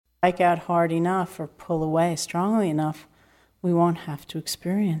strike out hard enough or pull away strongly enough, we won't have to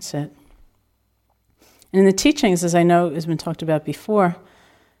experience it. And in the teachings, as I know has been talked about before,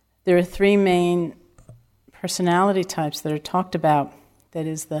 there are three main personality types that are talked about. That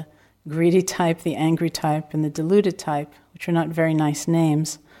is the greedy type, the angry type, and the deluded type, which are not very nice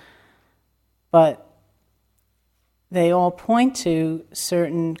names. But they all point to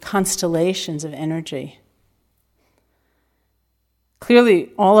certain constellations of energy. Clearly,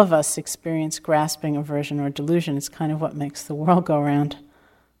 all of us experience grasping, aversion, or delusion. It's kind of what makes the world go round.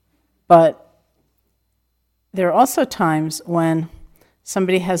 But there are also times when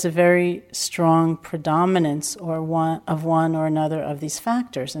somebody has a very strong predominance of one or another of these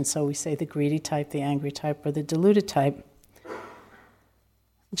factors. And so we say the greedy type, the angry type, or the deluded type.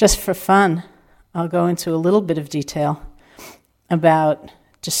 Just for fun, I'll go into a little bit of detail about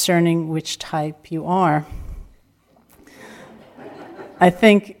discerning which type you are. I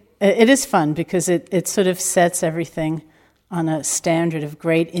think it is fun because it sort of sets everything on a standard of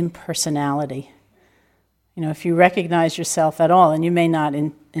great impersonality. You know, if you recognize yourself at all, and you may not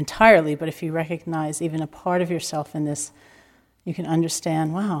entirely, but if you recognize even a part of yourself in this, you can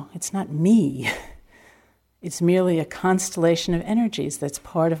understand, wow, it's not me. It's merely a constellation of energies that's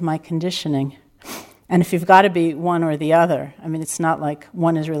part of my conditioning. And if you've got to be one or the other, I mean, it's not like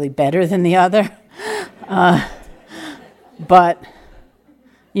one is really better than the other, but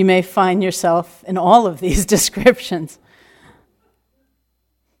you may find yourself in all of these descriptions.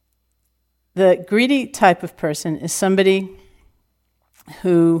 The greedy type of person is somebody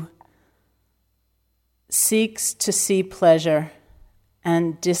who seeks to see pleasure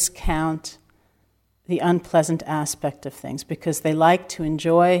and discount the unpleasant aspect of things because they like to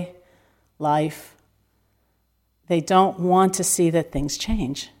enjoy life. They don't want to see that things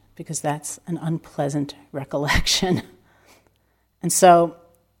change because that's an unpleasant recollection. And so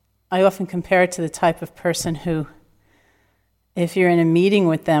I often compare it to the type of person who, if you're in a meeting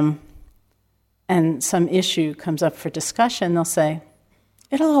with them and some issue comes up for discussion, they'll say,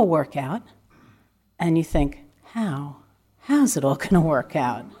 it'll all work out. And you think, how? How's it all going to work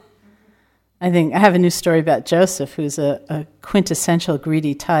out? I think I have a new story about Joseph, who's a quintessential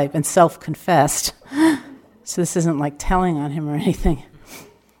greedy type and self-confessed. So this isn't like telling on him or anything.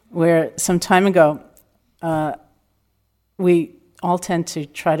 Where some time ago, we all tend to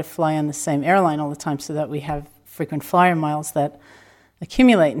try to fly on the same airline all the time so that we have frequent flyer miles that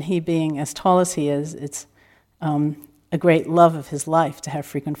accumulate. And he being as tall as he is, it's a great love of his life to have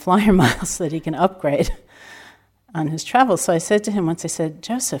frequent flyer miles so that he can upgrade on his travels. So I said to him once, I said,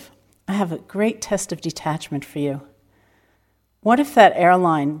 Joseph, I have a great test of detachment for you. What if that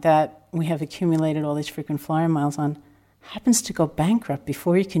airline that we have accumulated all these frequent flyer miles on happens to go bankrupt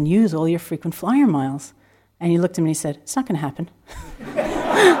before you can use all your frequent flyer miles? And he looked at me and he said, it's not going to happen.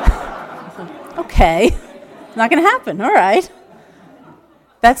 I said, okay, it's not going to happen, all right.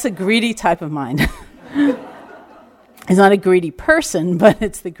 That's a greedy type of mind. It's not a greedy person, but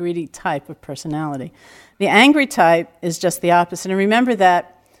it's the greedy type of personality. The angry type is just the opposite. And remember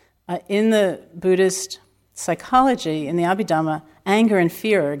that in the Buddhist psychology, in the Abhidhamma, anger and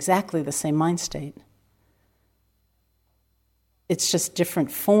fear are exactly the same mind state. It's just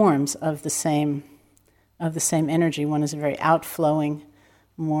different forms of the same energy. One is a very outflowing,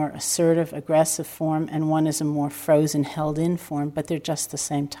 more assertive, aggressive form, and one is a more frozen, held-in form, but they're just the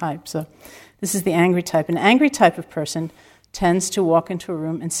same type. So this is the angry type. An angry type of person tends to walk into a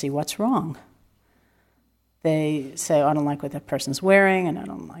room and see what's wrong. They say, oh, I don't like what that person's wearing, and I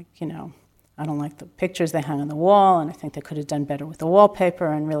don't like the pictures they hang on the wall, and I think they could have done better with the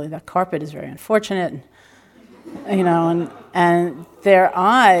wallpaper, and really that carpet is very unfortunate. And their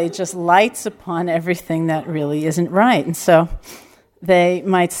eye just lights upon everything that really isn't right. And so they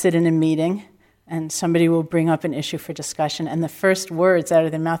might sit in a meeting, and somebody will bring up an issue for discussion, and the first words out of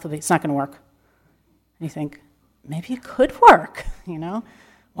their mouth will be, it's not going to work. And you think, maybe it could work, Why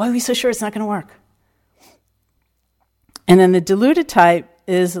are we so sure it's not going to work? And then the deluded type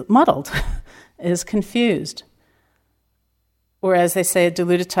is muddled, is confused. Whereas they say a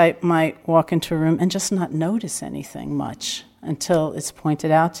deluded type might walk into a room and just not notice anything much until it's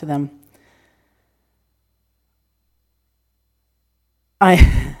pointed out to them.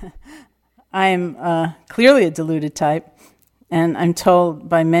 I am clearly a deluded type, and I'm told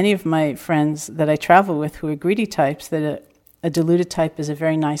by many of my friends that I travel with who are greedy types that a deluded type is a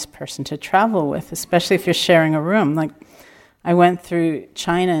very nice person to travel with, especially if you're sharing a room. Like, I went through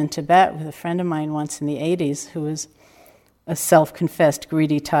China and Tibet with a friend of mine once in the 80s who was a self-confessed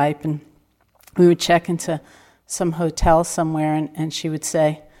greedy type, and we would check into some hotel somewhere, and she would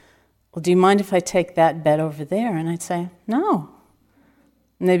say, well, do you mind if I take that bed over there? And I'd say, no.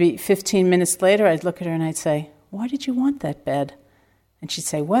 Maybe 15 minutes later, I'd look at her and I'd say, why did you want that bed? And she'd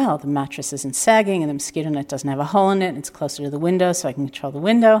say, well, the mattress isn't sagging and the mosquito net doesn't have a hole in it, and it's closer to the window so I can control the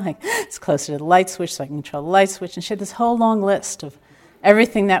window. It's closer to the light switch so I can control the light switch. And she had this whole long list of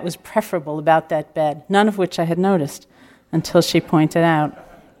everything that was preferable about that bed, none of which I had noticed until she pointed out.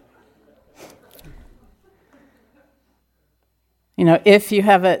 You know, if you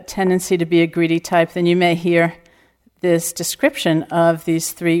have a tendency to be a greedy type, then you may hear this description of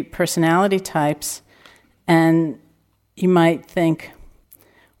these 3 personality types, and you might think,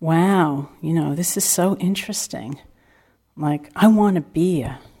 wow, you know, this is so interesting. Like, I want to be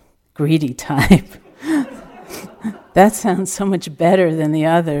a greedy type. That sounds so much better than the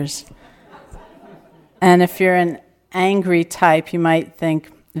others. And if you're an angry type, you might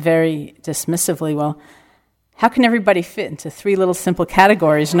think very dismissively, well, how can everybody fit into 3 little simple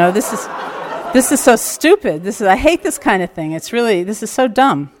categories? You know, this is so stupid. I hate this kind of thing. This is so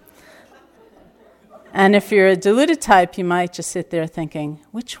dumb. And if you're a deluded type, you might just sit there thinking,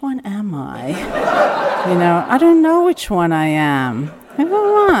 which one am I? You know, I don't know which one I am. Who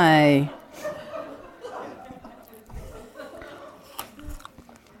am I?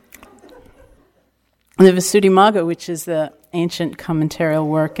 The Visuddhimagga, which is the ancient commentarial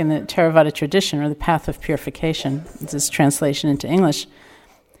work in the Theravada tradition, or the Path of Purification, this is translation into English,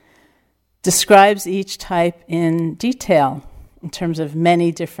 describes each type in detail in terms of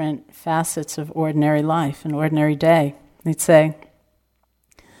many different facets of ordinary life, an ordinary day. They'd say,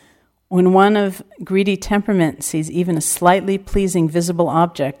 when one of greedy temperament sees even a slightly pleasing visible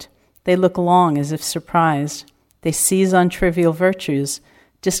object, they look long as if surprised. They seize on trivial virtues,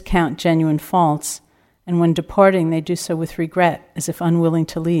 discount genuine faults, and when departing they do so with regret, as if unwilling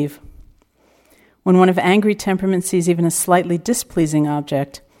to leave. When one of angry temperament sees even a slightly displeasing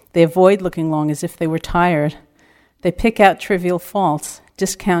object, they avoid looking long as if they were tired. They pick out trivial faults,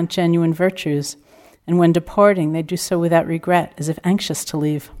 discount genuine virtues, and when departing, they do so without regret, as if anxious to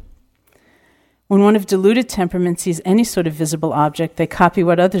leave. When one of deluded temperament sees any sort of visible object, they copy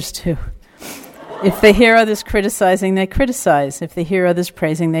what others do. If they hear others criticizing, they criticize. If they hear others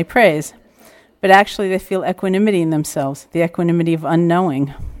praising, they praise. But actually, they feel equanimity in themselves, the equanimity of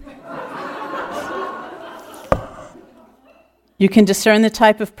unknowing. You can discern the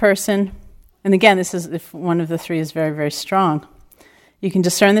type of person. And again, this is if one of the 3 is very, very strong. You can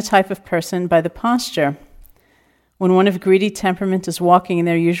discern the type of person by the posture. When one of greedy temperament is walking in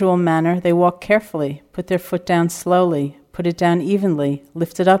their usual manner, they walk carefully, put their foot down slowly, put it down evenly,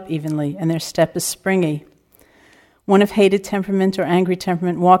 lift it up evenly, and their step is springy. One of hated temperament or angry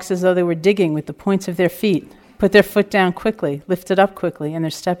temperament walks as though they were digging with the points of their feet, put their foot down quickly, lift it up quickly, and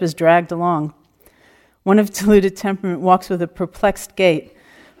their step is dragged along. One of deluded temperament walks with a perplexed gait,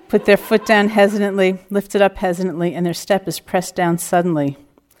 put their foot down hesitantly, lift it up hesitantly, and their step is pressed down suddenly.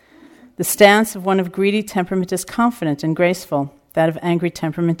 The stance of one of greedy temperament is confident and graceful. That of angry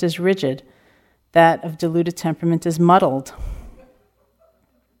temperament is rigid. That of deluded temperament is muddled.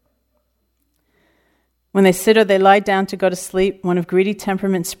 When they sit or they lie down to go to sleep, one of greedy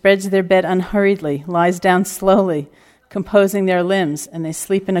temperament spreads their bed unhurriedly, lies down slowly, composing their limbs, and they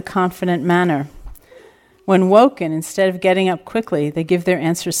sleep in a confident manner. When woken, instead of getting up quickly, they give their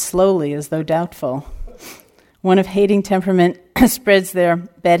answers slowly, as though doubtful. One of hating temperament spreads their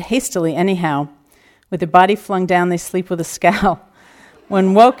bed hastily anyhow. With their body flung down, they sleep with a scowl.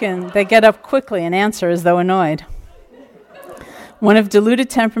 When woken, they get up quickly and answer as though annoyed. One of deluded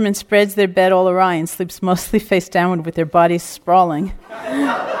temperament spreads their bed all awry and sleeps mostly face downward with their bodies sprawling.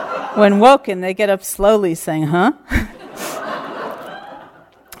 When woken, they get up slowly, saying, huh?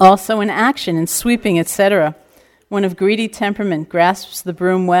 Also in action, in sweeping, etc. One of greedy temperament grasps the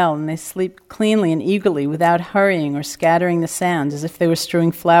broom well, and they sleep cleanly and eagerly without hurrying or scattering the sand as if they were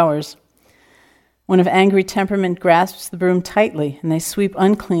strewing flowers. One of angry temperament grasps the broom tightly, and they sweep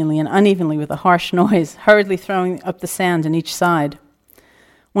uncleanly and unevenly with a harsh noise, hurriedly throwing up the sand on each side.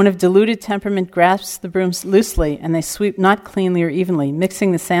 One of deluded temperament grasps the broom loosely, and they sweep not cleanly or evenly,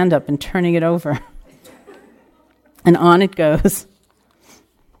 mixing the sand up and turning it over. And on it goes.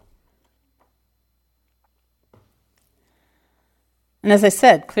 And as I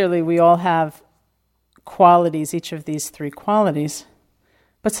said, clearly we all have qualities, each of these 3 qualities.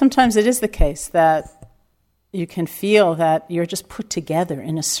 But sometimes it is the case that you can feel that you're just put together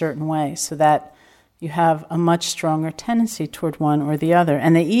in a certain way so that you have a much stronger tendency toward one or the other.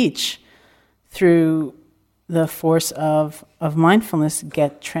 And they each, through the force of mindfulness,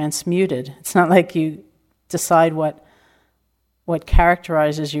 get transmuted. It's not like you decide what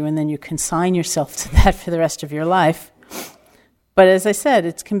characterizes you and then you consign yourself to that for the rest of your life. But as I said,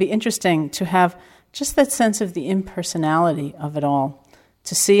 it can be interesting to have just that sense of the impersonality of it all.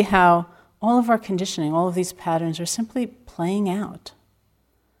 to see how all of our conditioning, all of these patterns are simply playing out.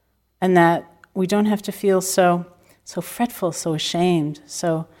 And that we don't have to feel so fretful, so ashamed,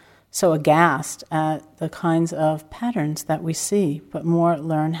 so aghast at the kinds of patterns that we see, but more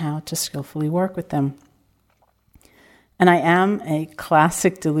learn how to skillfully work with them. And I am a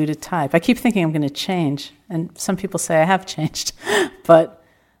classic deluded type. I keep thinking I'm going to change, and some people say I have changed, but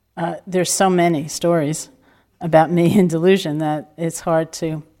there's so many stories about me in delusion that it's hard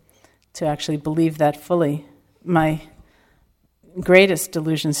to actually believe that fully. My greatest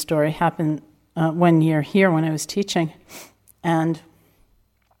delusion story happened 1 year here when I was teaching, and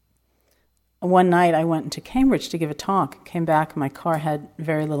one night I went into Cambridge to give a talk. Came back, my car had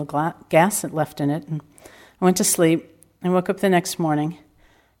very little gas left in it, and I went to sleep. I woke up the next morning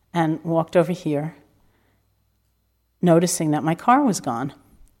and walked over here, noticing that my car was gone.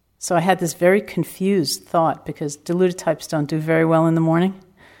 So I had this very confused thought, because deluded types don't do very well in the morning.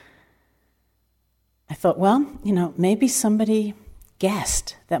 I thought, well, maybe somebody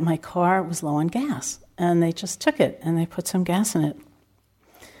guessed that my car was low on gas, and they just took it and they put some gas in it.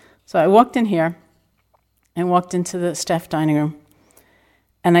 So I walked in here and walked into the staff dining room,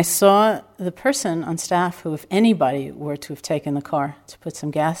 and I saw the person on staff who, if anybody were to have taken the car to put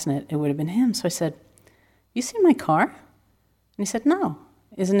some gas in it, it would have been him. So I said, "You seen my car?" And he said, "No.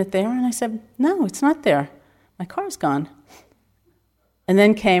 Isn't it there?" And I said, "No, it's not there. My car's gone." And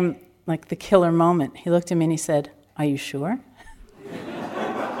then came the killer moment. He looked at me and he said, "Are you sure?"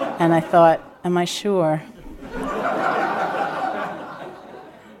 And I thought, am I sure?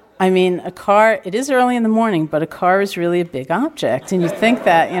 I mean, a car, it is early in the morning, but a car is really a big object. And you'd think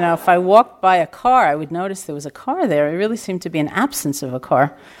that, if I walked by a car, I would notice there was a car there. It really seemed to be an absence of a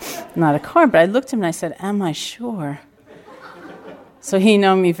car, not a car. But I looked at him and I said, "Am I sure?" So he,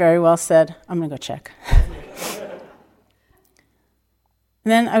 knowing me very well, said, "I'm going to go check."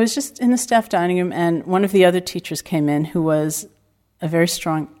 And then I was just in the staff dining room, and one of the other teachers came in who was a very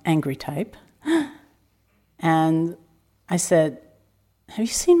strong, angry type. And I said, "Have you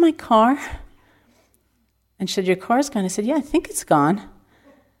seen my car?" And she said, "Your car's gone." I said, "Yeah, I think it's gone."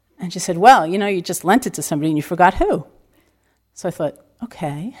 And she said, "Well, you just lent it to somebody and you forgot who." So I thought,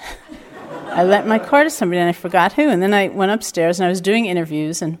 okay. I lent my car to somebody and I forgot who. And then I went upstairs and I was doing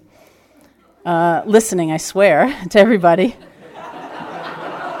interviews and listening, I swear, to everybody.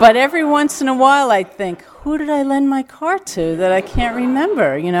 But every once in a while I'd think, who did I lend my car to that I can't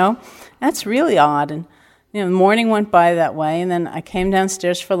remember, That's really odd. And the morning went by that way, and then I came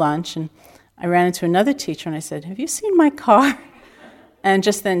downstairs for lunch, and I ran into another teacher, and I said, "Have you seen my car?" And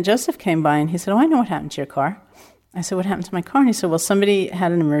just then Joseph came by, and he said, "Oh, I know what happened to your car." I said, "What happened to my car?" And he said, "Well, somebody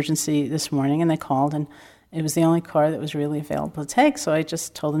had an emergency this morning, and they called, and it was the only car that was really available to take, so I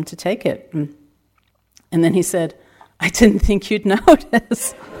just told them to take it." And then he said, "I didn't think you'd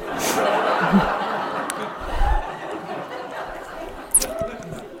notice."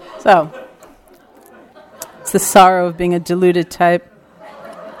 So, it's the sorrow of being a deluded type.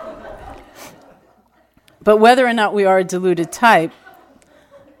 But whether or not we are a deluded type,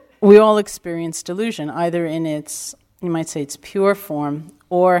 we all experience delusion, either in its, you might say, its pure form,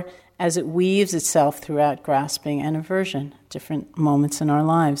 or as it weaves itself throughout grasping and aversion, different moments in our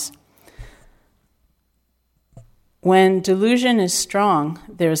lives. When delusion is strong,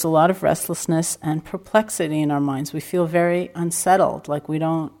 there's a lot of restlessness and perplexity in our minds. We feel very unsettled,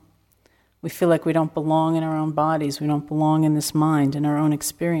 we feel like we don't belong in our own bodies, we don't belong in this mind, in our own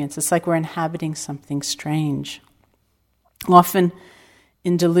experience. It's like we're inhabiting something strange. Often,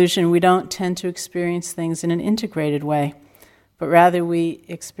 in delusion, we don't tend to experience things in an integrated way, but rather we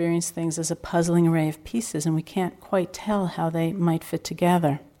experience things as a puzzling array of pieces, and we can't quite tell how they might fit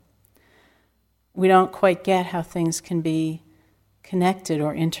together. We don't quite get how things can be connected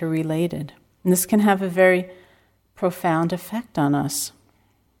or interrelated. And this can have a very profound effect on us.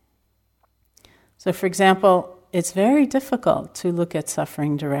 So, for example, it's very difficult to look at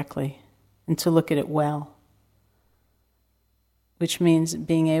suffering directly and to look at it well, which means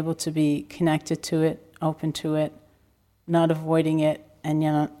being able to be connected to it, open to it, not avoiding it, and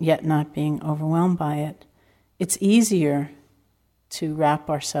yet not being overwhelmed by it. It's easier to wrap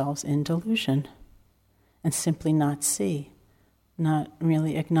ourselves in delusion and simply not see, not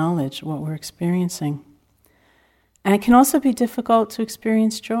really acknowledge what we're experiencing. And it can also be difficult to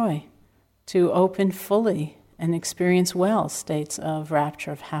experience joy, to open fully and experience well states of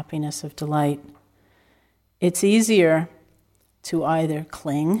rapture, of happiness, of delight. It's easier to either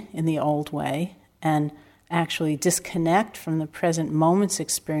cling in the old way and actually disconnect from the present moment's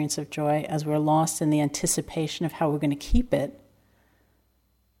experience of joy as we're lost in the anticipation of how we're going to keep it.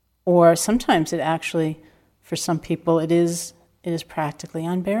 Or sometimes it actually, for some people, it is it is practically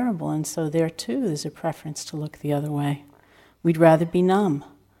unbearable. And so there too is a preference to look the other way. We'd rather be numb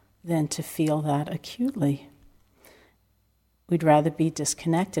than to feel that acutely. We'd rather be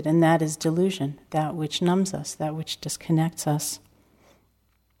disconnected, and that is delusion, that which numbs us, that which disconnects us.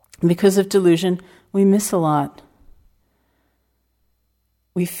 And because of delusion, we miss a lot.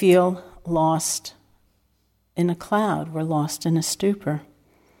 We feel lost in a cloud, we're lost in a stupor.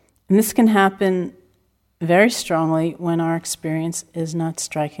 And this can happen very strongly when our experience is not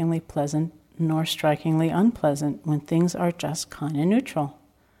strikingly pleasant nor strikingly unpleasant, when things are just kind of neutral.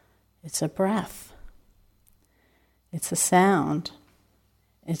 It's a breath. It's a sound.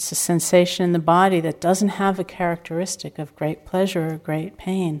 It's a sensation in the body that doesn't have a characteristic of great pleasure or great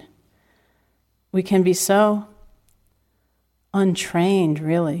pain. We can be so untrained,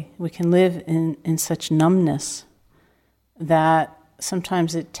 really. We can live in such numbness that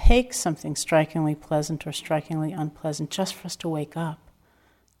sometimes it takes something strikingly pleasant or strikingly unpleasant just for us to wake up,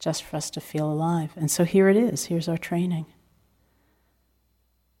 just for us to feel alive. And so here it is. Here's our training.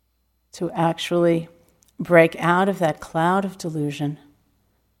 To actually break out of that cloud of delusion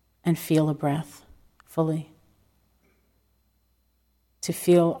and feel a breath fully. To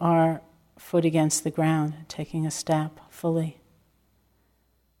feel our foot against the ground, taking a step fully.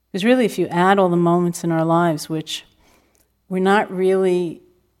 Because really, if you add all the moments in our lives which we're not really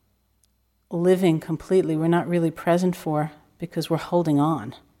living completely, we're not really present for because we're holding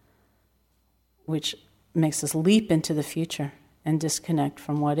on, which makes us leap into the future and disconnect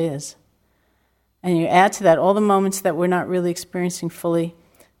from what is. And you add to that all the moments that we're not really experiencing fully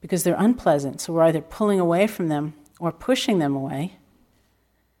because they're unpleasant, so we're either pulling away from them or pushing them away.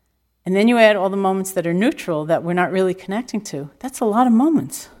 And then you add all the moments that are neutral that we're not really connecting to. That's a lot of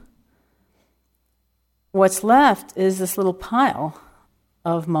moments. What's left is this little pile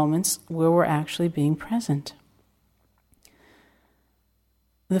of moments where we're actually being present.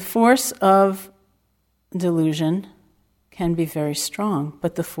 The force of delusion can be very strong,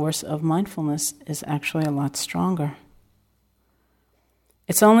 but the force of mindfulness is actually a lot stronger.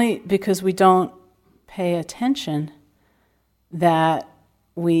 It's only because we don't pay attention that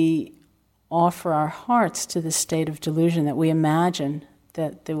we offer our hearts to the state of delusion, that we imagine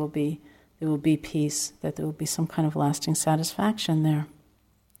that there will be peace, that there will be some kind of lasting satisfaction there.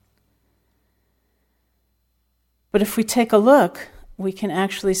 But if we take a look, we can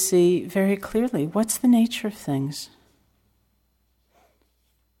actually see very clearly what's the nature of things.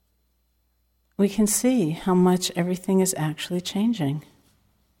 We can see how much everything is actually changing.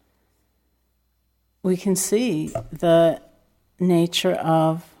 We can see the nature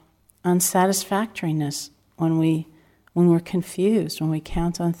of unsatisfactoriness when we're confused, when we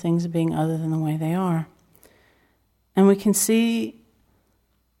count on things being other than the way they are. And we can see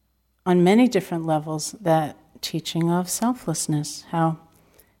on many different levels that teaching of selflessness, how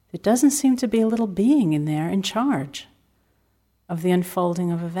there doesn't seem to be a little being in there in charge of the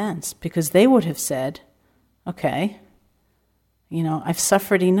unfolding of events, because they would have said, okay, I've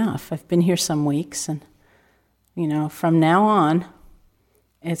suffered enough. I've been here some weeks, and, from now on,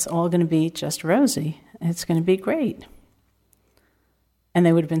 it's all going to be just rosy. It's going to be great. And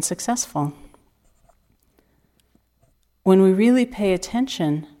they would have been successful. When we really pay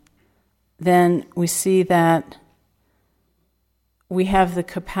attention, then we see that we have the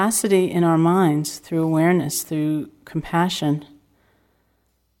capacity in our minds, through awareness, through compassion,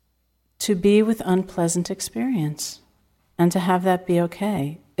 to be with unpleasant experience and to have that be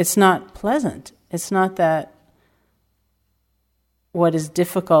okay. It's not pleasant. It's not that what is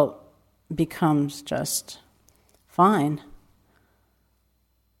difficult becomes just fine.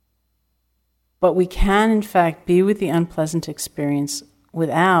 But we can, in fact, be with the unpleasant experience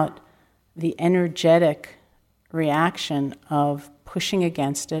without the energetic reaction of pushing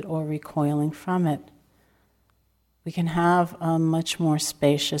against it or recoiling from it. We can have a much more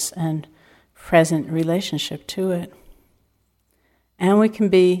spacious and present relationship to it. And we can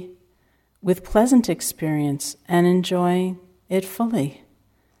be with pleasant experience and enjoy it fully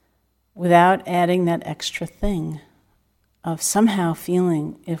without adding that extra thing of somehow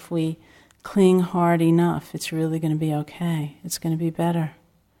feeling if we cling hard enough, it's really going to be okay. It's going to be better.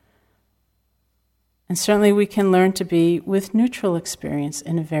 And certainly we can learn to be with neutral experience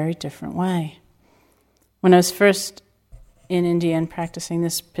in a very different way. When I was first in India and practicing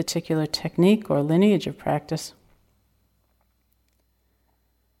this particular technique or lineage of practice,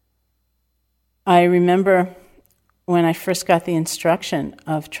 I remember when I first got the instruction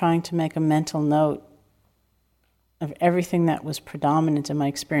of trying to make a mental note of everything that was predominant in my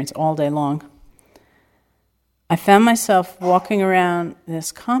experience all day long. I found myself walking around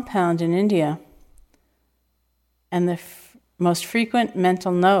this compound in India, and most frequent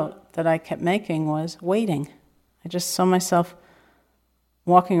mental note that I kept making was waiting. I just saw myself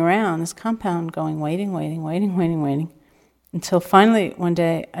walking around this compound going, waiting, waiting, waiting, waiting, waiting, until finally one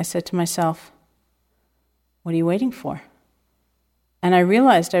day I said to myself, what are you waiting for? And I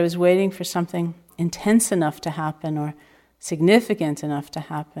realized I was waiting for something intense enough to happen, or significant enough to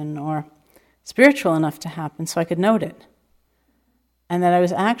happen, or spiritual enough to happen so I could note it. And that I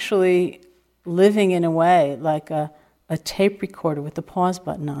was actually living in a way like a tape recorder with the pause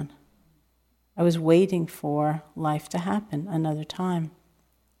button on. I was waiting for life to happen another time.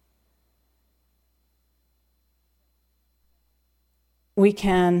 We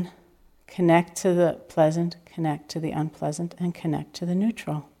can connect to the pleasant, connect to the unpleasant, and connect to the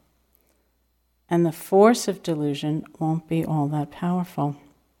neutral. And the force of delusion won't be all that powerful.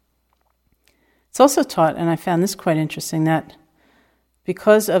 It's also taught, and I found this quite interesting, that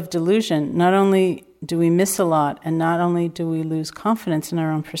because of delusion, not only do we miss a lot, and not only do we lose confidence in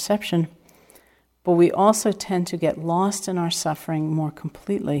our own perception, but we also tend to get lost in our suffering more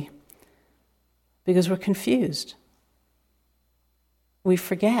completely because we're confused. We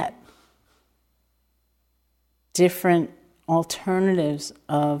forget different alternatives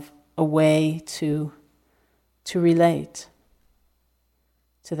of a way to relate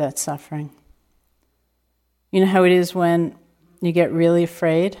to that suffering. You know how it is when you get really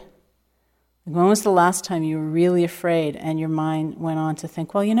afraid? When was the last time you were really afraid and your mind went on to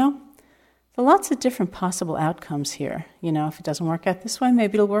think, well, there are lots of different possible outcomes here. If it doesn't work out this way,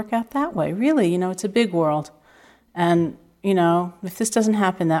 maybe it'll work out that way. Really, it's a big world. And, if this doesn't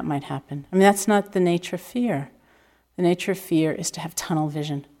happen, that might happen. That's not the nature of fear. The nature of fear is to have tunnel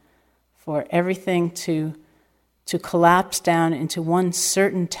vision, for everything to collapse down into one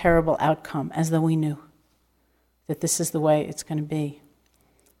certain terrible outcome, as though we knew that this is the way it's going to be.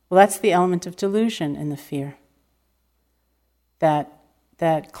 Well, that's the element of delusion in the fear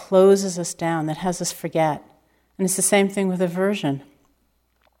that closes us down, that has us forget. And it's the same thing with aversion,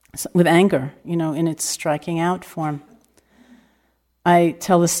 with anger, in its striking out form. I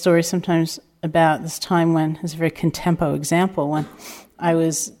tell this story sometimes about this time when, it's a very contempo example, when I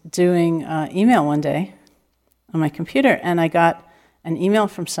was doing email one day on my computer, and I got an email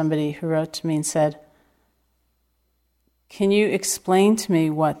from somebody who wrote to me and said, can you explain to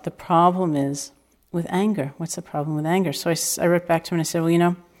me what the problem is with anger? What's the problem with anger? So I wrote back to him and I said,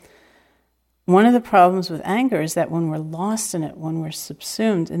 well, one of the problems with anger is that when we're lost in it, when we're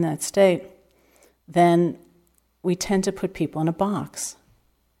subsumed in that state, then we tend to put people in a box.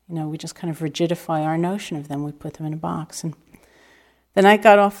 We just kind of rigidify our notion of them. We put them in a box. And then I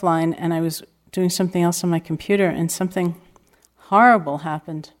got offline and I was doing something else on my computer, and something horrible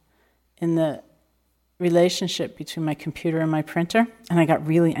happened in the relationship between my computer and my printer, and I got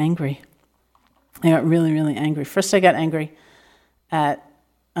really angry. I got really, really angry. First I got angry at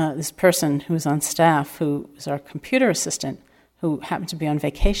this person who was on staff, who was our computer assistant, who happened to be on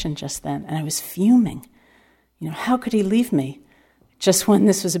vacation just then, and I was fuming. How could he leave me just when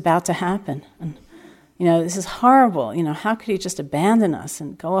this was about to happen? And, this is horrible. How could he just abandon us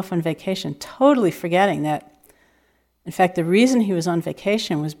and go off on vacation, totally forgetting that, in fact, the reason he was on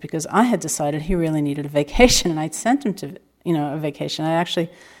vacation was because I had decided he really needed a vacation, and I'd sent him to, a vacation. I actually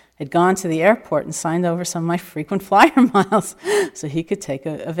had gone to the airport and signed over some of my frequent flyer miles so he could take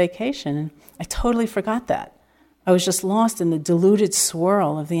a vacation. And I totally forgot that. I was just lost in the diluted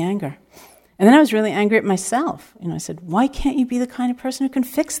swirl of the anger. And then I was really angry at myself. I said, why can't you be the kind of person who can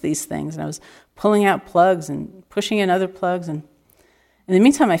fix these things? And I was pulling out plugs and pushing in other plugs. And in the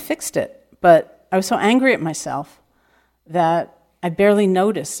meantime, I fixed it. But I was so angry at myself that I barely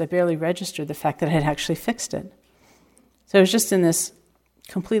noticed, I barely registered the fact that I had actually fixed it. So I was just in this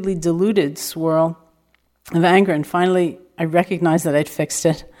completely diluted swirl of anger. And finally, I recognized that I'd fixed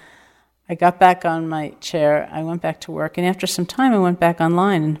it. I got back on my chair. I went back to work. And after some time, I went back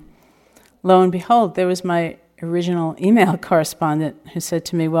online. And lo and behold, there was my original email correspondent who said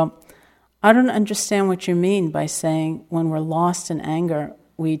to me, well, I don't understand what you mean by saying when we're lost in anger,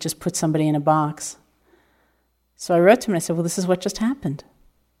 we just put somebody in a box. So I wrote to him and I said, well, this is what just happened.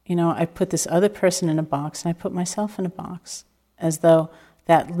 I put this other person in a box and I put myself in a box, as though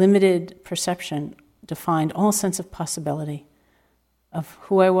that limited perception defined all sense of possibility of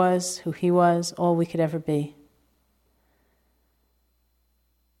who I was, who he was, all we could ever be.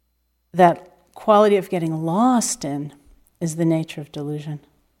 That quality of getting lost in is the nature of delusion.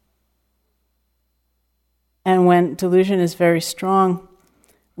 And when delusion is very strong,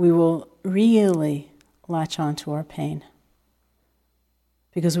 we will really latch on to our pain,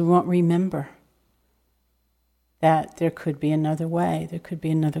 because we won't remember that there could be another way, there could be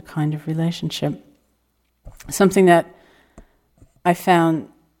another kind of relationship. Something that I found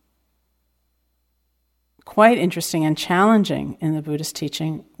quite interesting and challenging in the Buddhist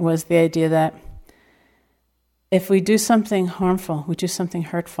teaching was the idea that if we do something harmful, we do something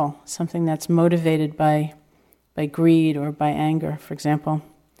hurtful, something that's motivated by greed or by anger, for example,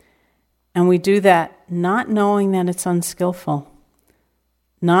 and we do that not knowing that it's unskillful,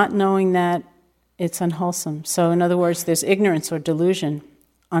 not knowing that it's unwholesome. So in other words, there's ignorance or delusion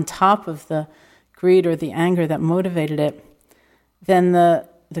on top of the greed or the anger that motivated it, then the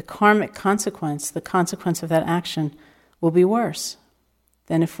karmic consequence, the consequence of that action, will be worse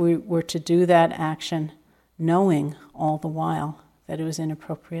than if we were to do that action knowing all the while that it was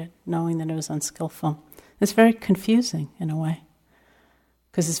inappropriate, knowing that it was unskillful. It's very confusing in a way,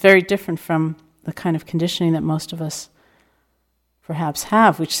 because it's very different from the kind of conditioning that most of us perhaps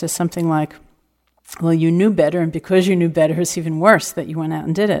have, which says something like, well, you knew better, and because you knew better, it's even worse that you went out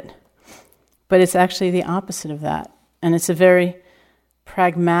and did it. But it's actually the opposite of that. And it's a very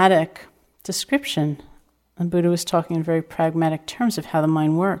pragmatic description. And Buddha was talking in very pragmatic terms of how the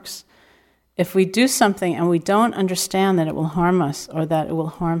mind works. If we do something and we don't understand that it will harm us or that it will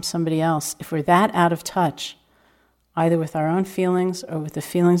harm somebody else, if we're that out of touch, either with our own feelings or with the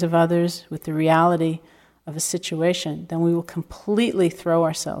feelings of others, with the reality of a situation, then we will completely throw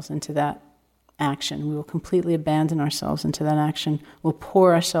ourselves into that action. We will completely abandon ourselves into that action. We'll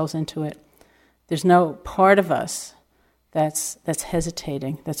pour ourselves into it. There's no part of us that's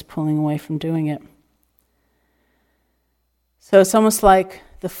hesitating, that's pulling away from doing it. So it's almost like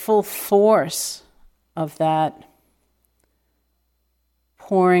the full force of that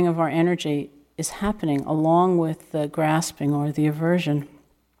pouring of our energy is happening along with the grasping or the aversion.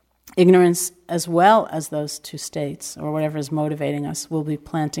 Ignorance, as well as those two states, or whatever is motivating us, will be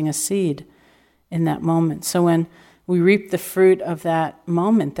planting a seed in that moment. So when we reap the fruit of that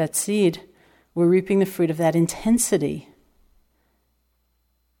moment, that seed, we're reaping the fruit of that intensity.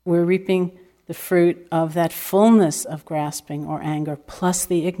 We're reaping the fruit of that fullness of grasping or anger, plus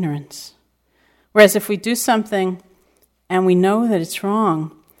the ignorance. Whereas if we do something and we know that it's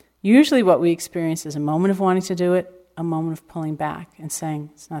wrong, usually what we experience is a moment of wanting to do it, a moment of pulling back and saying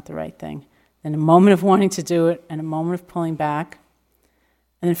it's not the right thing, then a moment of wanting to do it and a moment of pulling back,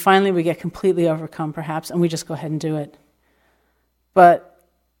 and then finally we get completely overcome perhaps and we just go ahead and do it. But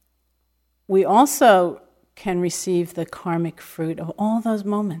we also can receive the karmic fruit of all those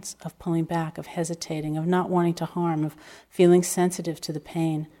moments of pulling back, of hesitating, of not wanting to harm, of feeling sensitive to the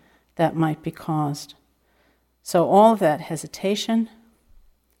pain that might be caused. So all of that hesitation,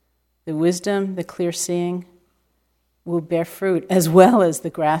 the wisdom, the clear seeing, will bear fruit, as well as the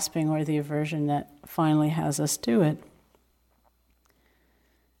grasping or the aversion that finally has us do it.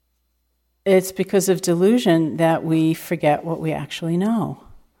 It's because of delusion that we forget what we actually know,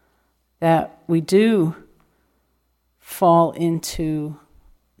 that we do fall into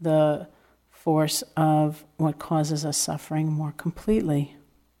the force of what causes us suffering more completely.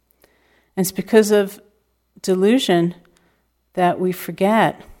 And it's because of delusion that we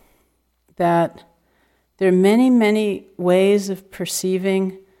forget that there are many, many ways of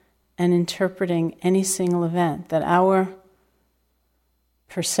perceiving and interpreting any single event, that our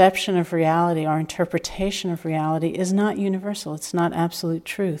perception of reality, our interpretation of reality is not universal, it's not absolute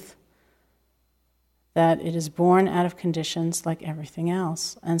truth, that it is born out of conditions like everything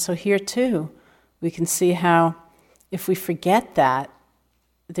else. And so here too, we can see how if we forget that,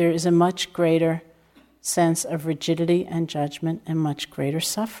 there is a much greater sense of rigidity and judgment and much greater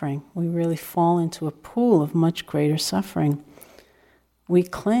suffering. We really fall into a pool of much greater suffering. We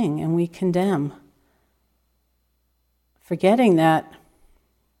cling and we condemn, forgetting that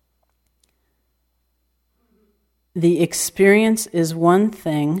the experience is one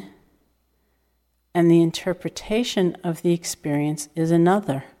thing and the interpretation of the experience is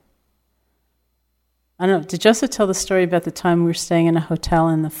another. I don't know, did Joseph tell the story about the time we were staying in a hotel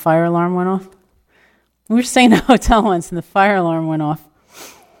and the fire alarm went off? We were staying in a hotel once and the fire alarm went off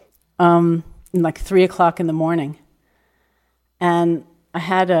like 3 o'clock in the morning. And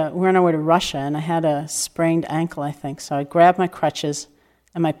we're on our way to Russia, and I had a sprained ankle, I think. So I grabbed my crutches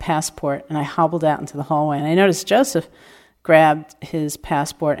and my passport and I hobbled out into the hallway. And I noticed Joseph grabbed his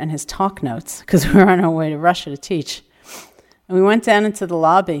passport and his talk notes because we were on our way to Russia to teach. And we went down into the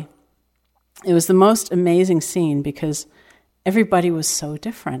lobby. It was the most amazing scene because everybody was so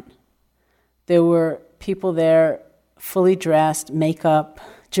different. There were people there fully dressed, makeup,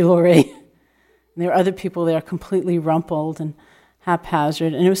 jewelry. And there were other people there completely rumpled and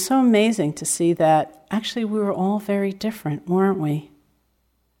haphazard. And it was so amazing to see that actually we were all very different, weren't we?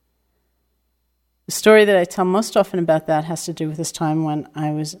 The story that I tell most often about that has to do with this time when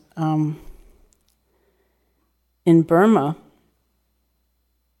I was in Burma,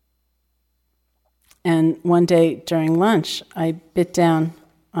 And one day during lunch, I bit down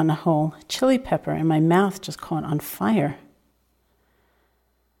on a whole chili pepper and my mouth just caught on fire.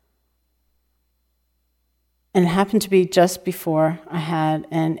 And it happened to be just before I had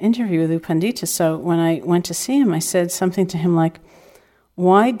an interview with U Pandita. So when I went to see him, I said something to him like,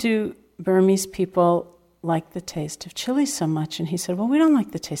 why do Burmese people like the taste of chili so much? And he said, well, we don't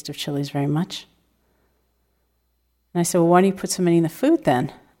like the taste of chilies very much. And I said, well, why do you put so many in the food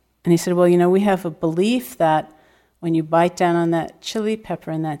then? And he said, well, we have a belief that when you bite down on that chili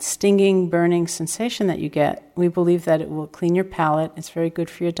pepper and that stinging, burning sensation that you get, we believe that it will clean your palate. It's very good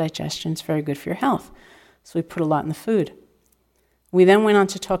for your digestion. It's very good for your health. So we put a lot in the food. We then went on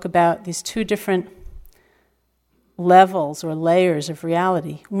to talk about these two different levels or layers of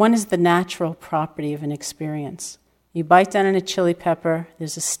reality. One is the natural property of an experience. You bite down on a chili pepper,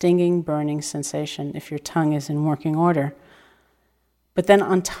 there's a stinging, burning sensation if your tongue is in working order. But then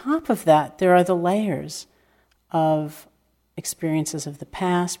on top of that, there are the layers of experiences of the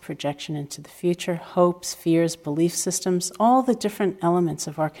past, projection into the future, hopes, fears, belief systems, all the different elements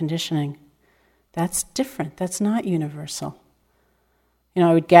of our conditioning. That's different. That's not universal.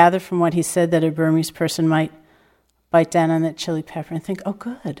 I would gather from what he said that a Burmese person might bite down on that chili pepper and think, oh,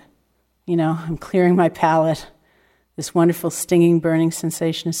 good. I'm clearing my palate. This wonderful stinging, burning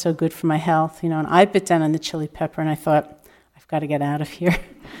sensation is so good for my health. And I bit down on the chili pepper and I thought, I've got to get out of here.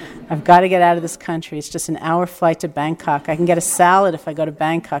 I've got to get out of this country. It's just an hour flight to Bangkok. I can get a salad if I go to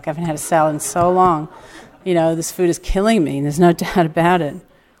Bangkok. I haven't had a salad in so long. This food is killing me. There's no doubt about it.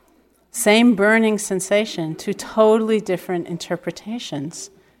 Same burning sensation, two totally different interpretations.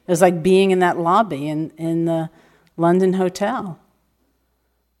 It was like being in that lobby in the London hotel.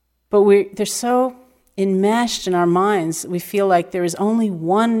 But they're so enmeshed in our minds, we feel like there is only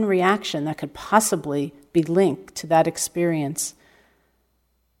one reaction that could possibly be linked to that experience.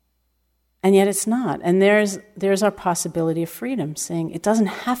 And yet it's not. And there's our possibility of freedom, saying it doesn't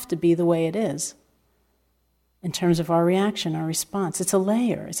have to be the way it is. In terms of our reaction, our response. It's a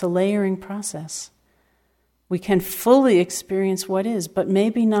layering process. We can fully experience what is, but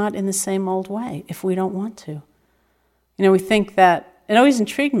maybe not in the same old way if we don't want to. We think that, it always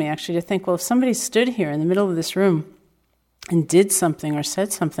intrigued me actually to think, well, if somebody stood here in the middle of this room and did something or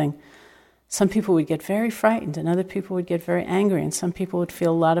said something, some people would get very frightened and other people would get very angry and some people would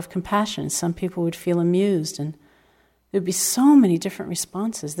feel a lot of compassion and some people would feel amused and there'd be so many different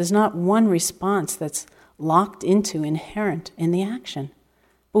responses. There's not one response that's locked into, inherent in the action.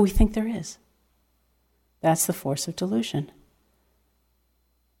 But we think there is. That's the force of delusion.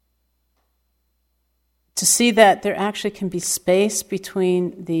 To see that there actually can be space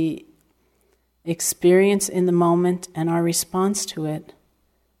between the experience in the moment and our response to it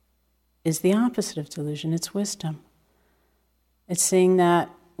is the opposite of delusion. It's wisdom. It's seeing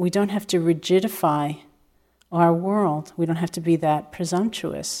that we don't have to rigidify our world. We don't have to be that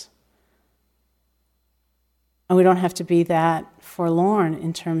presumptuous. And we don't have to be that forlorn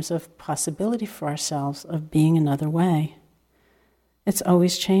in terms of possibility for ourselves of being another way. It's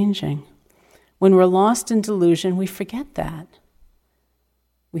always changing. When we're lost in delusion, we forget that.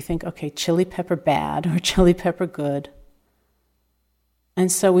 We think, okay, chili pepper bad or chili pepper good.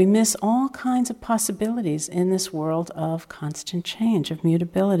 And so we miss all kinds of possibilities in this world of constant change, of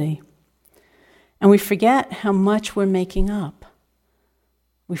mutability. And we forget how much we're making up.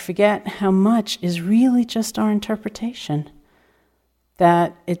 We forget how much is really just our interpretation,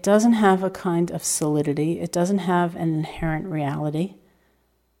 that it doesn't have a kind of solidity, it doesn't have an inherent reality,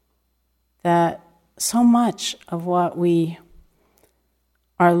 that so much of what we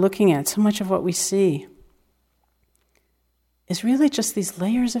are looking at, so much of what we see, is really just these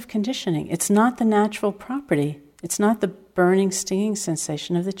layers of conditioning. It's not the natural property. It's not the burning, stinging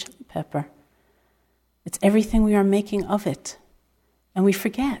sensation of the chili pepper. It's everything we are making of it. And we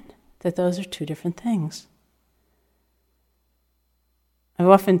forget that those are two different things. I've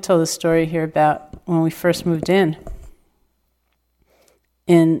often told a story here about when we first moved in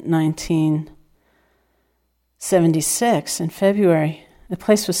 1976, in February. The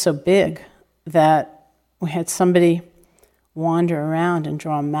place was so big that we had somebody wander around and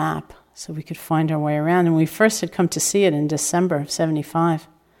draw a map so we could find our way around. And we first had come to see it in December of 75.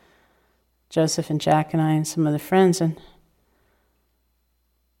 Joseph and Jack and I and some other friends, and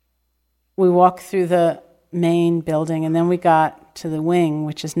we walked through the main building, and then we got to the wing,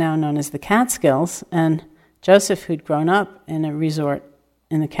 which is now known as the Catskills, and Joseph, who'd grown up in a resort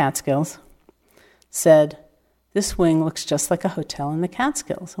in the Catskills, said, "This wing looks just like a hotel in the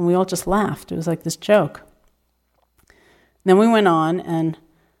Catskills." And we all just laughed. It was like this joke. And then we went on, and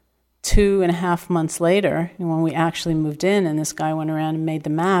 2.5 months later, when we actually moved in and this guy went around and made the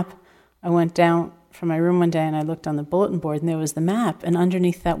map, I went down from my room one day and I looked on the bulletin board and there was the map, and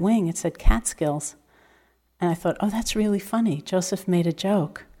underneath that wing it said Catskills. And I thought, oh, that's really funny. Joseph made a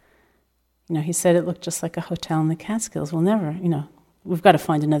joke. He said it looked just like a hotel in the Catskills. We'll never, we've got to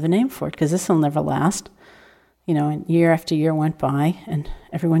find another name for it because this will never last. And year after year went by and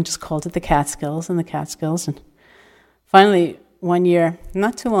everyone just called it the Catskills and the Catskills. And finally, one year,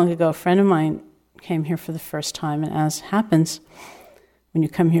 not too long ago, a friend of mine came here for the first time, and as happens, when you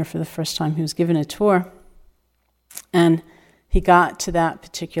come here for the first time, he was given a tour, and he got to that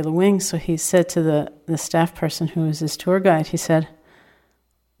particular wing, so he said to the staff person who was his tour guide, he said,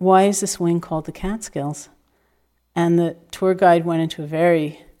 "Why is this wing called the Catskills?" And the tour guide went into a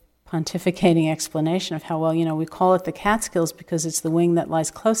very pontificating explanation of how, well, we call it the Catskills because it's the wing that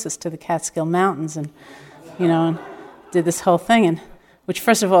lies closest to the Catskill Mountains, and, and did this whole thing, and which,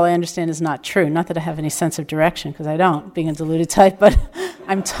 first of all, I understand is not true. Not that I have any sense of direction, because I don't, being a deluded type, but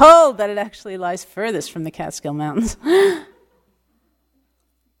I'm told that it actually lies furthest from the Catskill Mountains.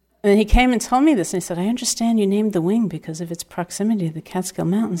 And he came and told me this, and he said, I understand you named the wing because of its proximity to the Catskill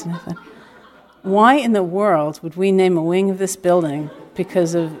Mountains. And I thought, why in the world would we name a wing of this building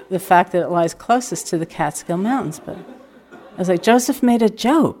because of the fact that it lies closest to the Catskill Mountains? But I was like, Joseph made a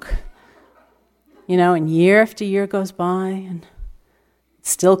joke. And year after year goes by, and it's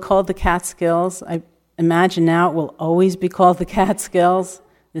still called the Catskills. I imagine now it will always be called the Catskills.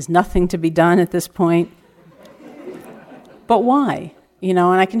 There's nothing to be done at this point. But why? And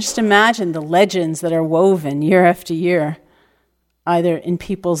I can just imagine the legends that are woven year after year, either in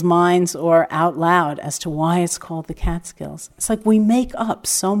people's minds or out loud, as to why it's called the Catskills. It's like we make up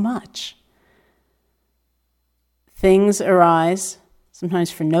so much. Things arise,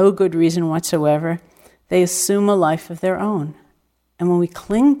 sometimes for no good reason whatsoever. They assume a life of their own. And when we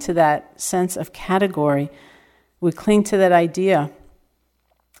cling to that sense of category, we cling to that idea,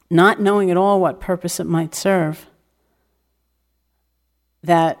 not knowing at all what purpose it might serve,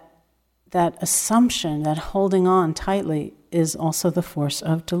 that assumption, that holding on tightly, is also the force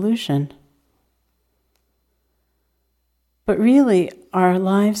of delusion. But really, our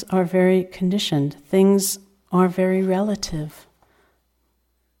lives are very conditioned. Things are very relative.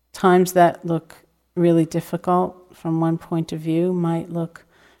 Times that look really difficult from one point of view might look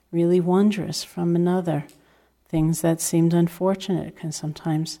really wondrous from another. Things that seemed unfortunate can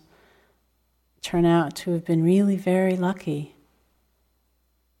sometimes turn out to have been really very lucky.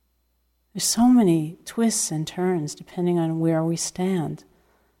 There's so many twists and turns depending on where we stand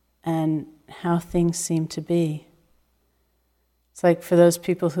and how things seem to be. It's like for those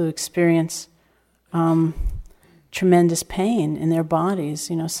people who experience tremendous pain in their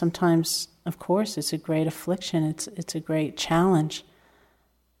bodies, sometimes, of course, it's a great affliction, it's a great challenge.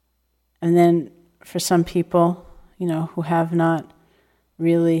 And then for some people, who have not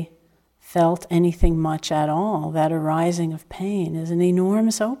really felt anything much at all, that arising of pain is an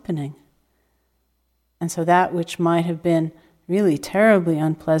enormous opening. And so that which might have been really terribly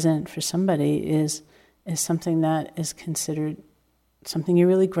unpleasant for somebody is something that is considered something you're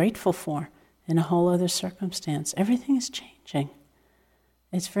really grateful for in a whole other circumstance. Everything is changing.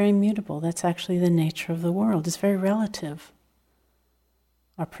 It's very mutable. That's actually the nature of the world. It's very relative.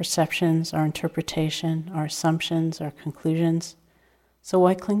 Our perceptions, our interpretation, our assumptions, our conclusions. So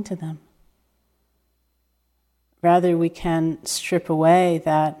why cling to them? Rather, we can strip away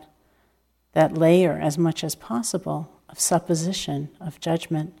that layer as much as possible of supposition, of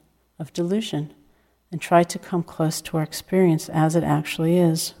judgment, of delusion, and try to come close to our experience as it actually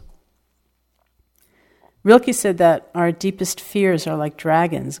is. Rilke said that our deepest fears are like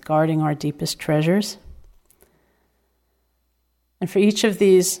dragons guarding our deepest treasures. And for each of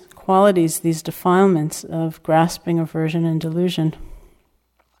these qualities, these defilements of grasping, aversion, and delusion,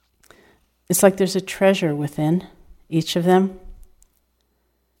 it's like there's a treasure within each of them.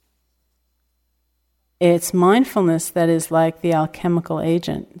 It's mindfulness that is like the alchemical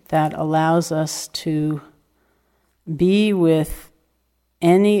agent that allows us to be with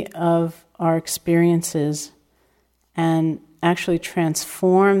any of our experiences and actually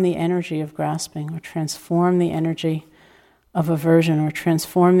transform the energy of grasping, or transform the energy of aversion, or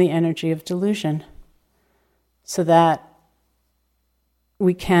transform the energy of delusion, so that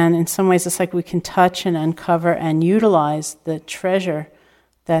we can, in some ways, it's like we can touch and uncover and utilize the treasure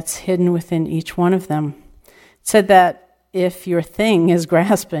that's hidden within each one of them. It said that if your thing is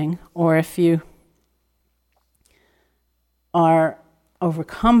grasping, or if you are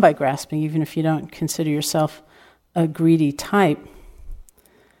overcome by grasping, even if you don't consider yourself a greedy type,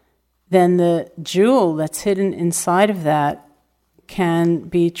 then the jewel that's hidden inside of that can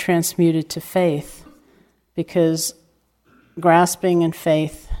be transmuted to faith, because grasping and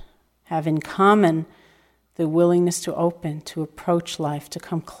faith have in common the willingness to open, to approach life, to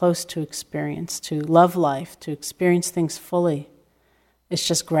come close to experience, to love life, to experience things fully. It's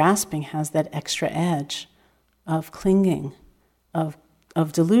just grasping has that extra edge of clinging, of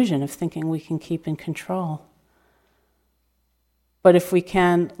delusion, of thinking we can keep in control. But if we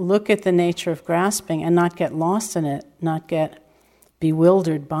can look at the nature of grasping and not get lost in it, not get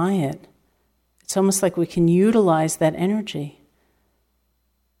bewildered by it, it's almost like we can utilize that energy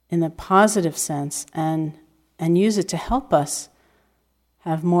in the positive sense and use it to help us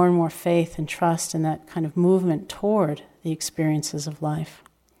have more and more faith and trust in that kind of movement toward the experiences of life.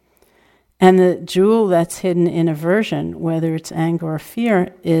 And the jewel that's hidden in aversion, whether it's anger or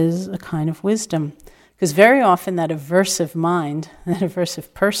fear, is a kind of wisdom. Because very often that aversive mind, that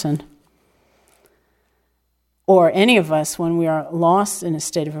aversive person, or any of us when we are lost in a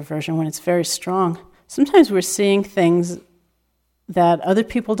state of aversion, when it's very strong, sometimes we're seeing things that other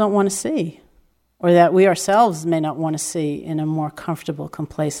people don't want to see, or that we ourselves may not want to see in a more comfortable,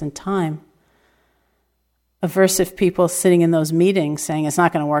 complacent time. Aversive people sitting in those meetings saying it's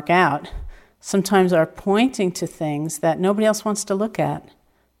not going to work out, sometimes are pointing to things that nobody else wants to look at,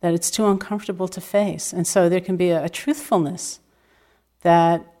 that it's too uncomfortable to face. And so there can be a truthfulness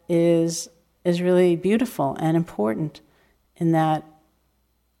that is really beautiful and important in that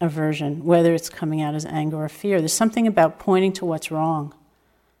aversion, whether it's coming out as anger or fear. There's something about pointing to what's wrong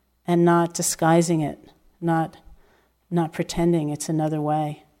and not disguising it, not pretending it's another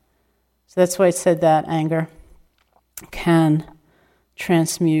way. So that's why it said that anger can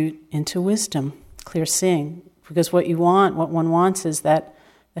transmute into wisdom, clear seeing. Because what one wants is that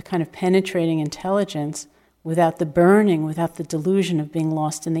the kind of penetrating intelligence without the burning, without the delusion of being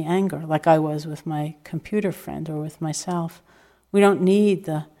lost in the anger, like I was with my computer friend or with myself. We don't need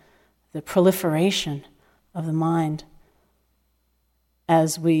the proliferation of the mind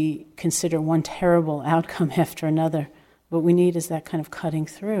as we consider one terrible outcome after another. What we need is that kind of cutting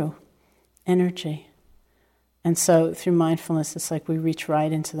through energy. And so through mindfulness, it's like we reach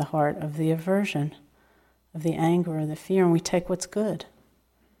right into the heart of the aversion, of the anger or the fear, and we take what's good,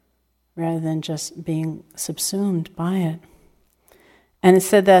 rather than just being subsumed by it. And it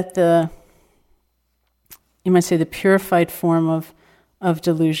said that the purified form of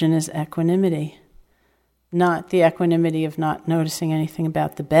delusion is equanimity. Not the equanimity of not noticing anything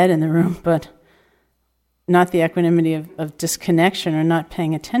about the bed in the room, but not the equanimity of disconnection or not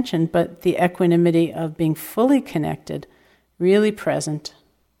paying attention, but the equanimity of being fully connected, really present,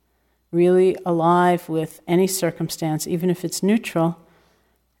 really alive with any circumstance, even if it's neutral,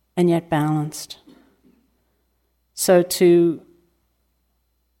 and yet balanced. So to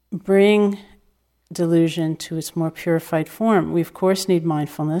bring delusion to its more purified form, we of course need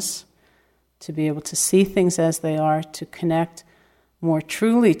mindfulness to be able to see things as they are, to connect more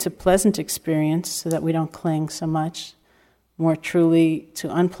truly to pleasant experience so that we don't cling so much, more truly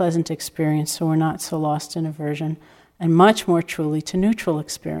to unpleasant experience so we're not so lost in aversion, and much more truly to neutral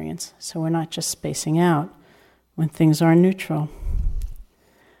experience so we're not just spacing out when things are neutral.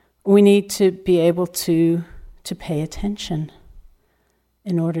 We need to be able to pay attention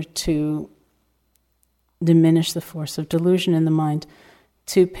in order to diminish the force of delusion in the mind,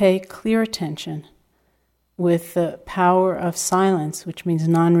 to pay clear attention with the power of silence, which means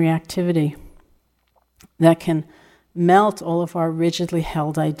non-reactivity, that can melt all of our rigidly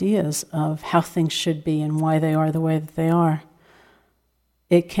held ideas of how things should be and why they are the way that they are.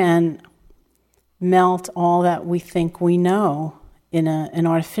 It can melt all that we think we know in an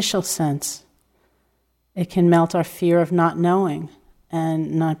artificial sense. It can melt our fear of not knowing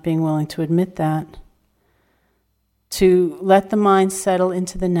and not being willing to admit that. To let the mind settle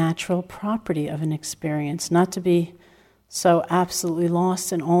into the natural property of an experience, not to be so absolutely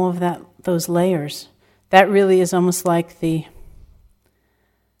lost in all of those layers. That really is almost like the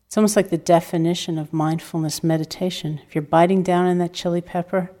definition of mindfulness meditation. If you're biting down on that chili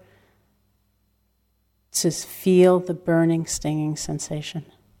pepper, to feel the burning, stinging sensation.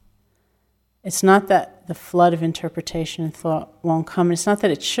 It's not that the flood of interpretation and thought won't come, and it's not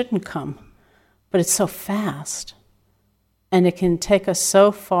that it shouldn't come, but it's so fast. And it can take us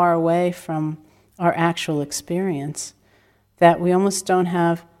so far away from our actual experience that we almost don't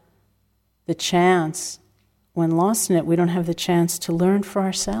have the chance, when lost in it, we don't have the chance to learn for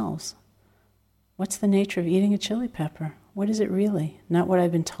ourselves. What's the nature of eating a chili pepper? What is it really? Not what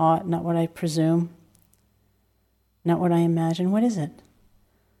I've been taught, not what I presume, not what I imagine. What is it?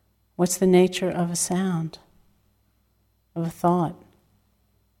 What's the nature of a sound, of a thought?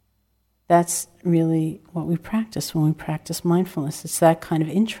 That's really what we practice when we practice mindfulness. It's that kind of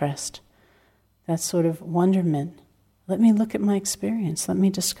interest, that sort of wonderment. Let me look at my experience. Let me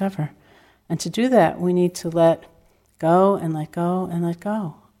discover. And to do that, we need to let go and let go and let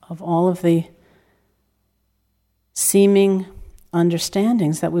go of all of the seeming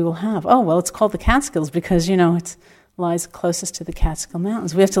understandings that we will have. Oh, well, it's called the Catskills because, it lies closest to the Catskill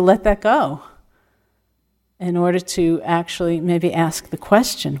Mountains. We have to let that go in order to actually maybe ask the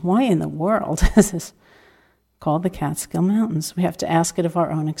question, why in the world is this called the Catskill Mountains? We have to ask it of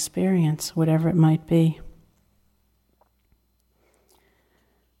our own experience, whatever it might be.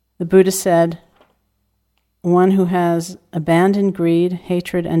 The Buddha said, one who has abandoned greed,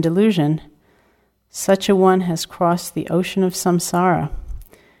 hatred, and delusion, such a one has crossed the ocean of samsara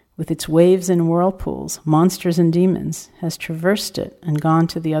with its waves and whirlpools, monsters and demons, has traversed it and gone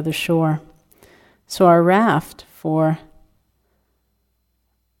to the other shore. So our raft for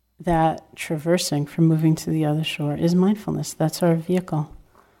that traversing, for moving to the other shore, is mindfulness. That's our vehicle.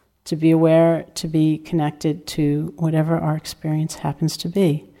 To be aware, to be connected to whatever our experience happens to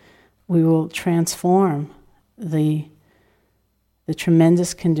be. We will transform the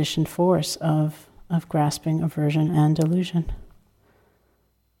tremendous conditioned force of grasping, aversion, and delusion.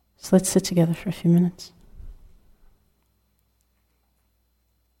 So let's sit together for a few minutes.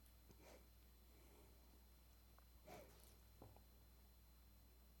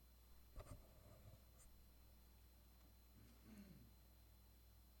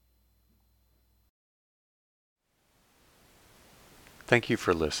 Thank you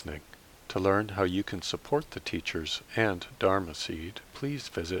for listening. To learn how you can support the teachers and Dharma Seed, please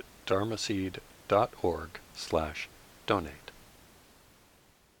visit dharmaseed.org/donate.